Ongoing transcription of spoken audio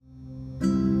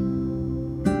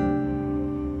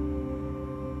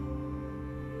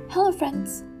Hello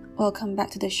friends, welcome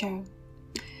back to the show.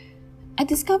 I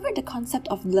discovered the concept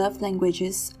of love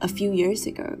languages a few years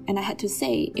ago, and I had to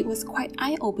say it was quite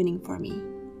eye-opening for me.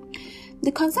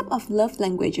 The concept of love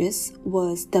languages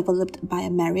was developed by a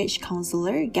marriage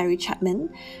counselor, Gary Chapman,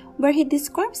 where he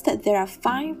describes that there are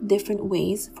 5 different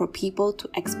ways for people to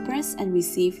express and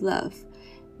receive love,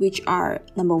 which are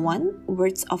number 1,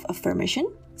 words of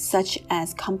affirmation, such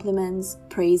as compliments,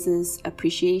 praises,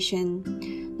 appreciation.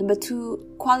 Number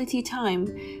 2, quality time,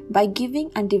 by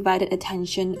giving undivided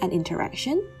attention and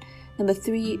interaction. Number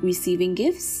 3, receiving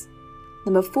gifts.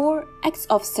 Number 4, acts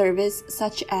of service,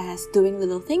 such as doing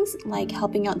little things like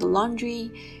helping out the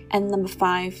laundry. And number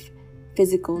 5,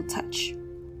 physical touch.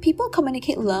 People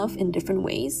communicate love in different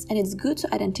ways, and it's good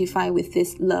to identify with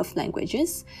these love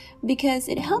languages because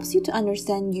it helps you to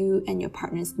understand you and your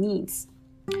partner's needs.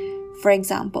 For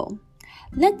example,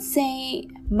 let's say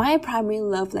my primary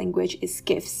love language is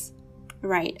gifts.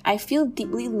 Right, I feel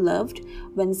deeply loved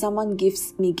when someone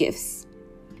gives me gifts.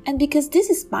 And because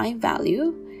this is my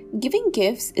value, giving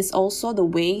gifts is also the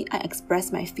way I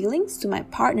express my feelings to my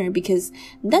partner because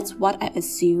that's what I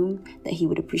assume that he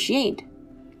would appreciate.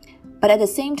 But at the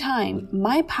same time,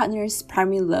 my partner's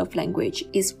primary love language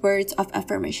is words of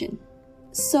affirmation.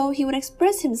 So he would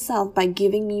express himself by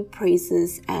giving me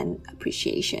praises and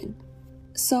appreciation.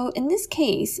 So in this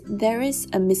case, there is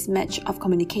a mismatch of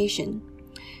communication.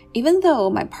 Even though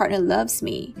my partner loves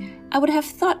me, I would have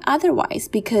thought otherwise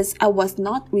because I was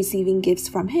not receiving gifts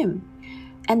from him.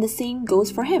 And the same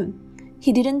goes for him.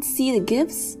 He didn't see the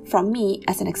gifts from me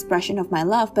as an expression of my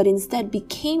love, but instead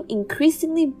became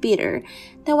increasingly bitter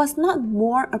that I was not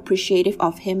more appreciative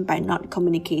of him by not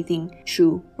communicating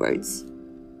through words.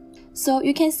 So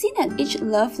you can see that each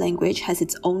love language has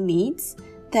its own needs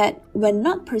that, when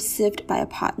not perceived by a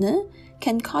partner,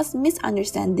 can cause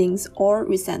misunderstandings or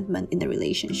resentment in the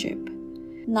relationship.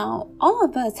 Now, all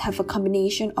of us have a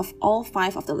combination of all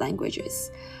 5 of the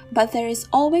languages, but there is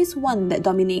always one that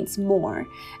dominates more,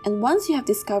 and once you have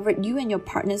discovered you and your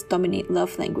partner's dominate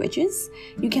love languages,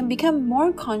 you can become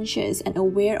more conscious and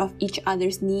aware of each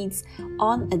other's needs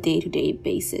on a day-to-day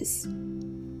basis.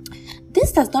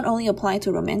 This does not only apply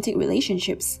to romantic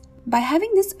relationships. By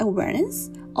having this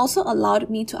awareness, also allowed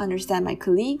me to understand my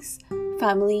colleagues,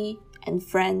 family, and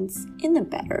friends in a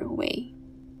better way.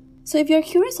 So if you're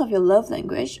curious of your love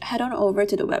language, head on over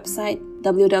to the website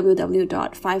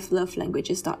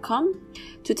www.5lovelanguages.com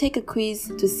to take a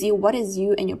quiz to see what is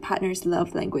you and your partner's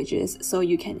love languages so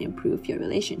you can improve your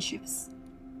relationships.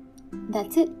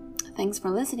 That's it. Thanks for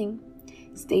listening.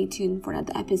 Stay tuned for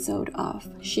another episode of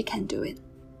She Can Do It.